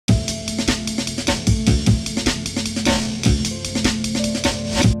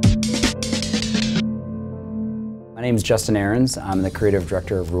name's Justin Ahrens. I'm the creative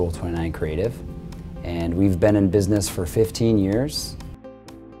director of Rule29 Creative, and we've been in business for 15 years.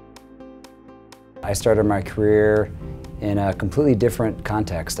 I started my career in a completely different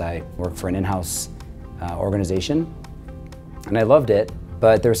context. I worked for an in-house organization, and I loved it,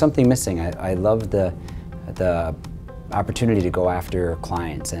 but there was something missing. I loved the opportunity to go after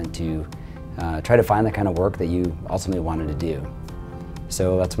clients and to try to find the kind of work that you ultimately wanted to do.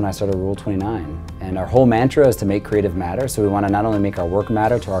 So that's when I started Rule29. And our whole mantra is to make creative matter, so we want to not only make our work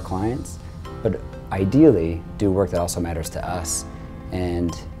matter to our clients, but ideally do work that also matters to us,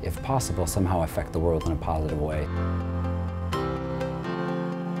 and if possible, somehow affect the world in a positive way.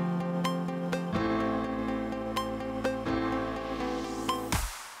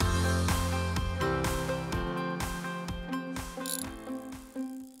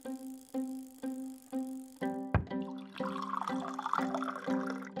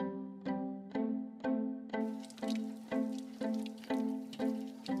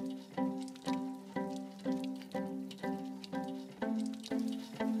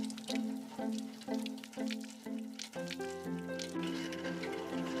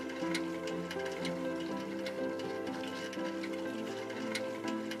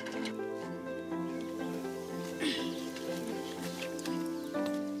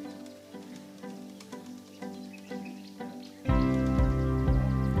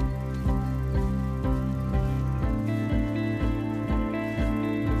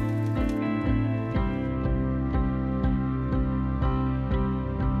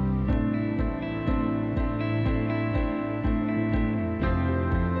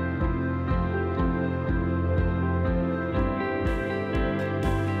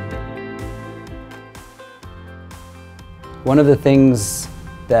 One of the things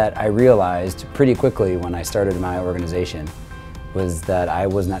that I realized pretty quickly when I started my organization was that I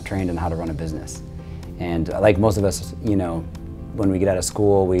was not trained in how to run a business. And like most of us, when we get out of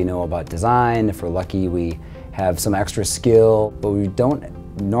school, we know about design. If we're lucky, we have some extra skill, but we don't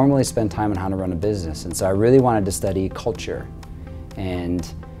normally spend time on how to run a business. And so I really wanted to study culture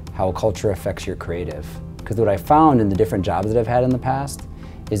and how culture affects your creative. Because what I found in the different jobs that I've had in the past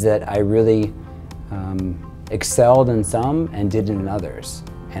is that I really excelled in some and didn't in others.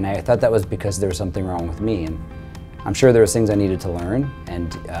 And I thought that was because there was something wrong with me. And I'm sure there was things I needed to learn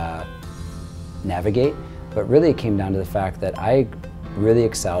and navigate, but really it came down to the fact that I really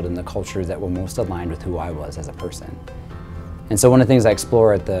excelled in the cultures that were most aligned with who I was as a person. And so one of the things I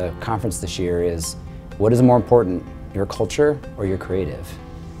explore at the conference this year is, what is more important, your culture or your creative?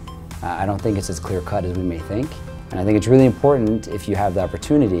 I don't think it's as clear-cut as we may think. And I think it's really important, if you have the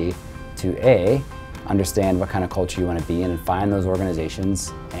opportunity, to understand what kind of culture you want to be in and find those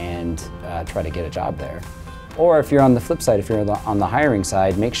organizations and try to get a job there. Or if you're on the flip side, if you're on the hiring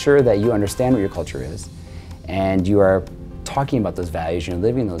side, make sure that you understand what your culture is and you are talking about those values, you're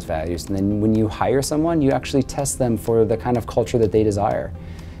living those values, and then when you hire someone, you actually test them for the kind of culture that they desire.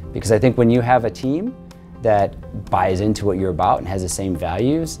 Because I think when you have a team that buys into what you're about and has the same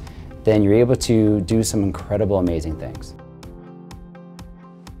values, then you're able to do some incredible, amazing things.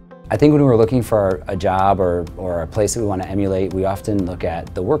 I think when we're looking for a job or a place that we want to emulate, we often look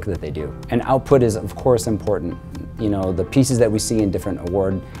at the work that they do. And output is, of course, important. The pieces that we see in different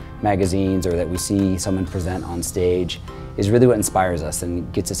award magazines or that we see someone present on stage is really what inspires us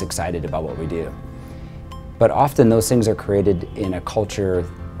and gets us excited about what we do. But often those things are created in a culture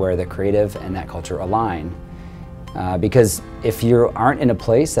where the creative and that culture align. Because if you aren't in a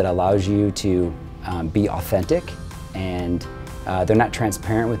place that allows you to be authentic and they're not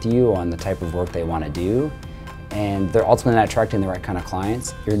transparent with you on the type of work they want to do, and they're ultimately not attracting the right kind of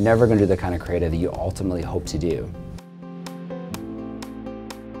clients, you're never going to do the kind of creative that you ultimately hope to do.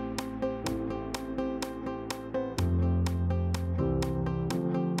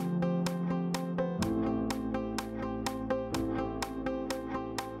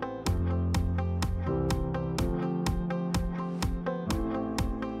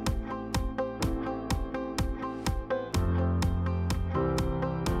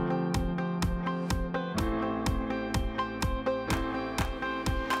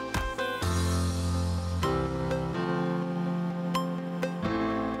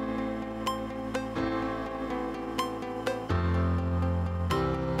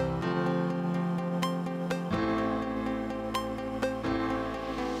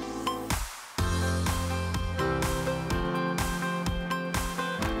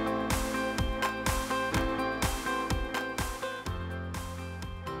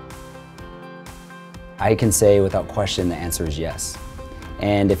 I can say without question the answer is yes.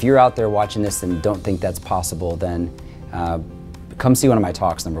 And if you're out there watching this and don't think that's possible, then come see one of my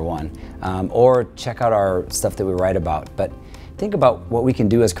talks, number one, or check out our stuff that we write about. But think about what we can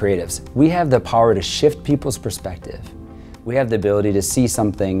do as creatives. We have the power to shift people's perspective. We have the ability to see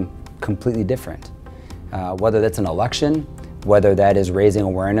something completely different. Whether that's an election, whether that is raising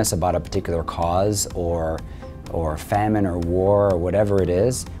awareness about a particular cause or famine or war or whatever it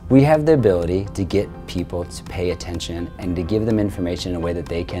is, we have the ability to get people to pay attention and to give them information in a way that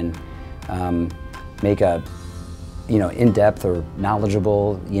they can make a in-depth or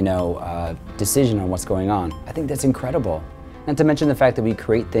knowledgeable decision on what's going on. I think that's incredible. Not to mention the fact that we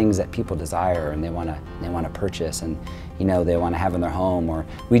create things that people desire and they want to purchase and they want to have in their home, or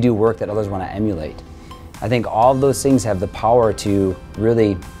we do work that others want to emulate. I think all of those things have the power to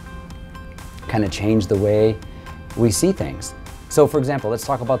really kind of change the way we see things. So for example, let's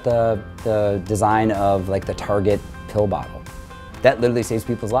talk about the design of like the Target pill bottle. That literally saves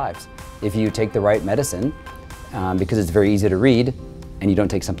people's lives. If you take the right medicine, because it's very easy to read, and you don't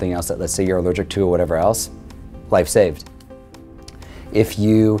take something else that, let's say, you're allergic to or whatever else, life saved. If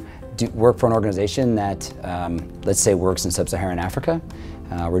you work for an organization that, let's say, works in sub-Saharan Africa,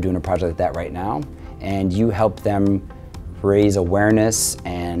 we're doing a project like that right now, and you help them raise awareness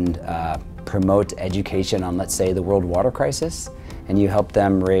and promote education on, let's say, the world water crisis, and you help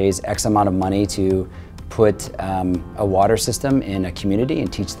them raise X amount of money to put a water system in a community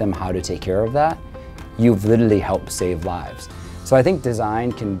and teach them how to take care of that, you've literally helped save lives. So I think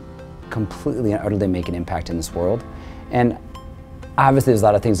design can completely and utterly make an impact in this world. And obviously there's a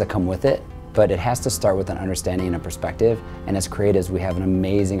lot of things that come with it, but it has to start with an understanding and a perspective. And as creatives, we have an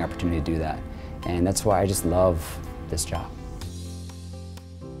amazing opportunity to do that. And that's why I just love this job.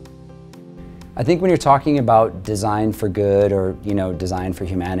 I think when you're talking about design for good, or design for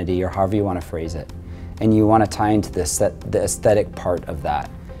humanity, or however you want to phrase it, and you want to tie into the aesthetic part of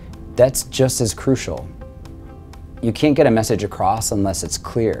that, that's just as crucial. You can't get a message across unless it's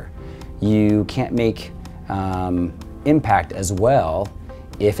clear. You can't make impact as well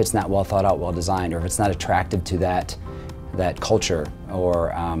if it's not well thought out, well designed, or if it's not attractive to that culture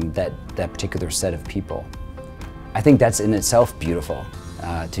or that particular set of people. I think that's in itself beautiful.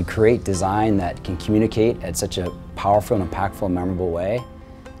 To create design that can communicate at such a powerful and impactful and memorable way,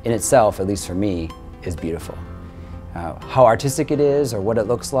 in itself, at least for me, is beautiful. How artistic it is, or what it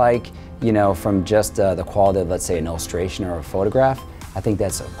looks like, from just the quality of, let's say, an illustration or a photograph, I think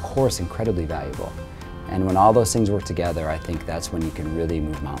that's, of course, incredibly valuable. And when all those things work together, I think that's when you can really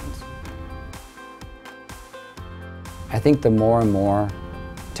move mountains. I think the more and more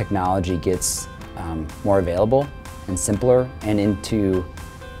technology gets more available and simpler and into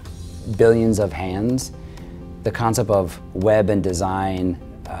billions of hands, the concept of web and design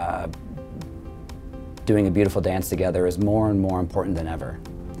doing a beautiful dance together is more and more important than ever.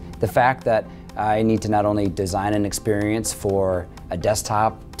 The fact that I need to not only design an experience for a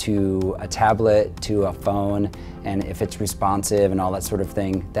desktop to a tablet to a phone, and if it's responsive and all that sort of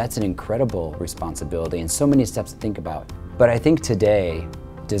thing, that's an incredible responsibility and so many steps to think about. But I think today,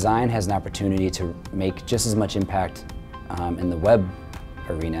 design has an opportunity to make just as much impact in the web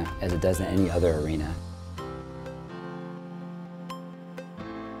arena as it does in any other arena.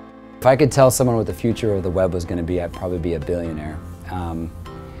 If I could tell someone what the future of the web was going to be, I'd probably be a billionaire.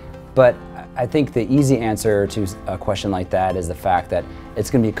 But I think the easy answer to a question like that is the fact that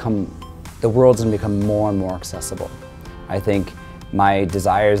the world's going to become more and more accessible. I think my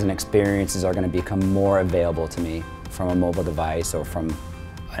desires and experiences are going to become more available to me from a mobile device or from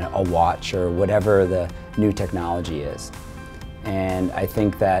a watch or whatever the new technology is. And I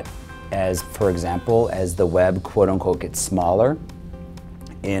think that for example, as the web quote unquote gets smaller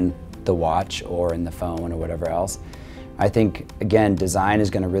in the watch or in the phone or whatever else, I think, again, design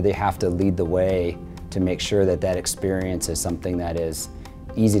is going to really have to lead the way to make sure that that experience is something that is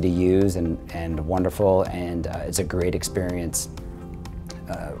easy to use and wonderful, and it's a great experience,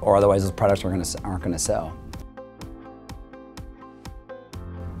 or otherwise those products aren't going to sell.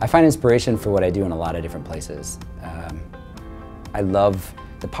 I find inspiration for what I do in a lot of different places. I love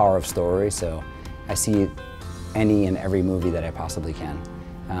the power of story, so I see any and every movie that I possibly can.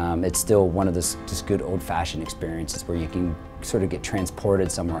 It's still one of those just good old-fashioned experiences where you can sort of get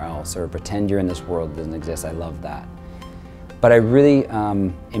transported somewhere else or pretend you're in this world that doesn't exist. I love that. But I really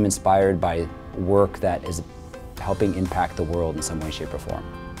am inspired by work that is helping impact the world in some way, shape, or form.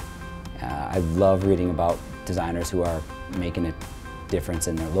 I love reading about designers who are making a difference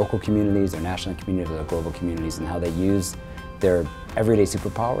in their local communities, their national communities, their global communities, and how they use their everyday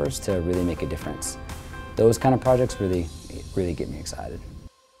superpowers to really make a difference. Those kind of projects really get me excited.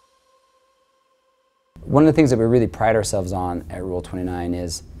 One of the things that we really pride ourselves on at Rule29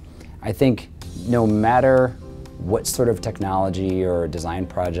 is, I think no matter what sort of technology or design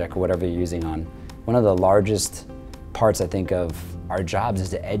project or whatever you're using on, one of the largest parts I think of our jobs is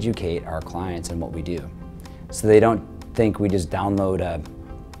to educate our clients on what we do. So they don't think we just download a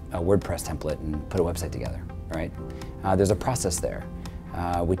WordPress template and put a website together, right? There's a process there.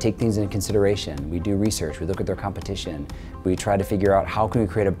 We take things into consideration. We do research, we look at their competition. We try to figure out how can we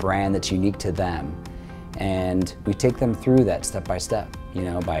create a brand that's unique to them. And we take them through that step by step, you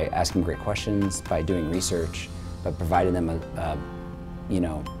know, by asking great questions, by doing research, by providing them a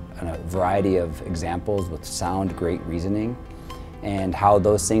variety of examples with sound, great reasoning, and how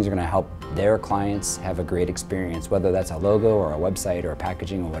those things are going to help their clients have a great experience, whether that's a logo or a website or a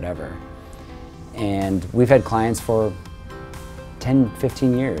packaging or whatever. And we've had clients for 10,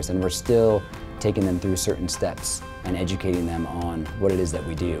 15 years, and we're still taking them through certain steps and educating them on what it is that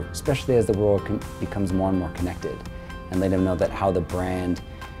we do, especially as the world becomes more and more connected, and let them know that how the brand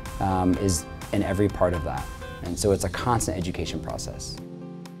is in every part of that. And so it's a constant education process.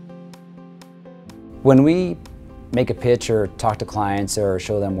 When we make a pitch or talk to clients or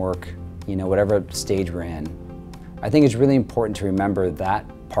show them work, you know, whatever stage we're in, I think it's really important to remember that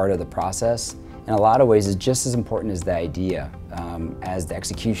part of the process. In a lot of ways, is just as important as the idea, as the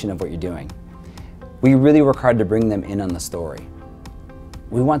execution of what you're doing. We really work hard to bring them in on the story.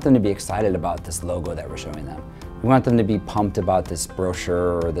 We want them to be excited about this logo that we're showing them. We want them to be pumped about this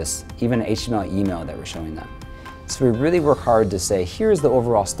brochure or this even HTML email that we're showing them. So we really work hard to say, here's the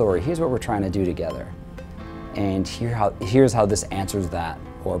overall story, here's what we're trying to do together. And here's how this answers that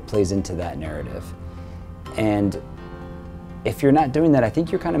or plays into that narrative. And if you're not doing that, I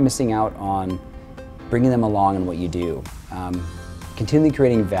think you're kind of missing out on bringing them along in what you do. Continually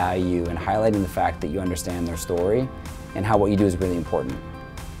creating value and highlighting the fact that you understand their story and how what you do is really important.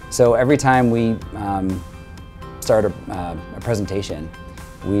 So every time we start a presentation,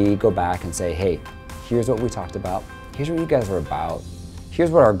 we go back and say, hey, here's what we talked about, here's what you guys are about,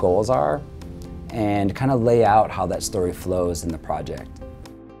 here's what our goals are, and kind of lay out how that story flows in the project.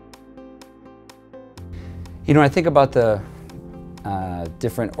 You know, I think about the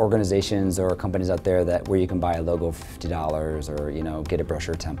different organizations or companies out there where you can buy a logo for $50 or, you know, get a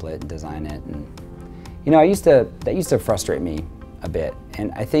brochure template and design it. And, you know, that used to frustrate me a bit.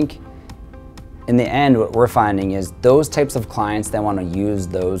 And I think in the end, what we're finding is those types of clients that want to use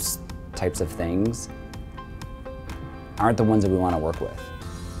those types of things aren't the ones that we want to work with.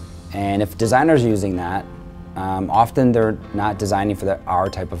 And if designers are using that, often they're not designing for our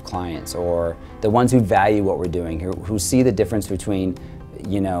type of clients, or the ones who value what we're doing, who see the difference between,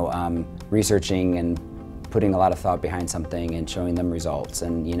 you know, researching and putting a lot of thought behind something and showing them results,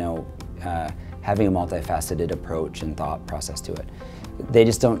 and, you know, having a multifaceted approach and thought process to it. We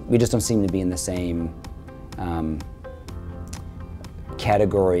just don't seem to be in the same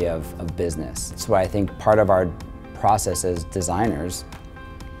category of business. That's why I think part of our process as designers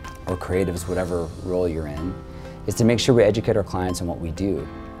or creatives, whatever role you're in, is to make sure we educate our clients on what we do,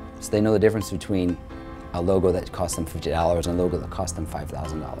 so they know the difference between a logo that costs them $50 and a logo that costs them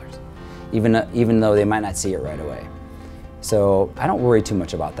 $5,000, even though they might not see it right away. So I don't worry too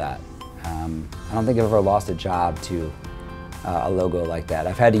much about that. I don't think I've ever lost a job to a logo like that.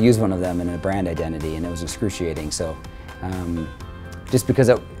 I've had to use one of them in a brand identity, and it was excruciating. So just because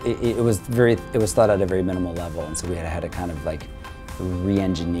it was thought at a very minimal level, and so we had to kind of like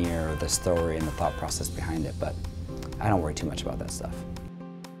re-engineer the story and the thought process behind it, but I don't worry too much about that stuff.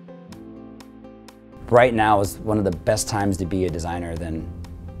 Right now is one of the best times to be a designer than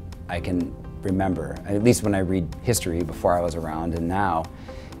I can remember, at least when I read history before I was around. And now,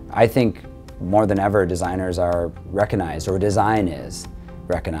 I think more than ever, designers are recognized, or design is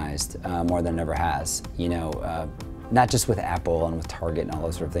recognized more than it ever has. You know, not just with Apple and with Target and all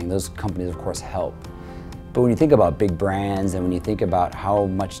those sort of things. Those companies, of course, help. But when you think about big brands, and when you think about how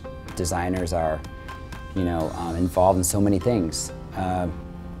much designers are, you know, involved in so many things,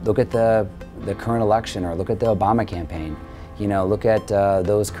 look at the current election, or look at the Obama campaign. You know, look at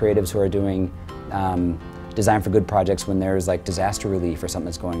those creatives who are doing design for good projects when there's like disaster relief or something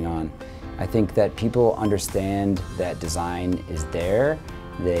that's going on. I think that people understand that design is there.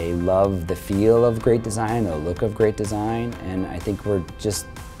 They love the feel of great design, the look of great design, and I think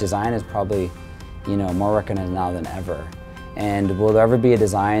design is probably, you know, more recognized now than ever. And will there ever be a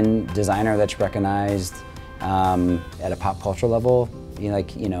designer that's recognized at a pop culture level, you know,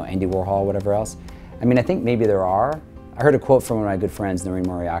 like, you know, Andy Warhol, whatever else? I mean, I think maybe there are. I heard a quote from one of my good friends, Noreen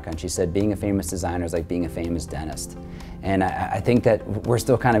Moriaka, and she said, being a famous designer is like being a famous dentist. And I think that we're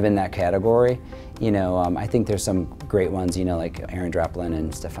still kind of in that category. You know, I think there's some great ones, you know, like Aaron Draplin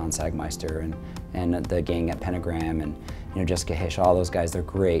and Stefan Sagmeister and the gang at Pentagram, and, you know, Jessica Hish, all those guys, they're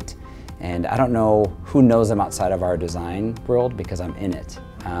great. And I don't know who knows them outside of our design world because I'm in it,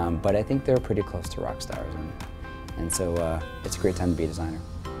 but I think they're pretty close to rock stars, and so it's a great time to be a designer.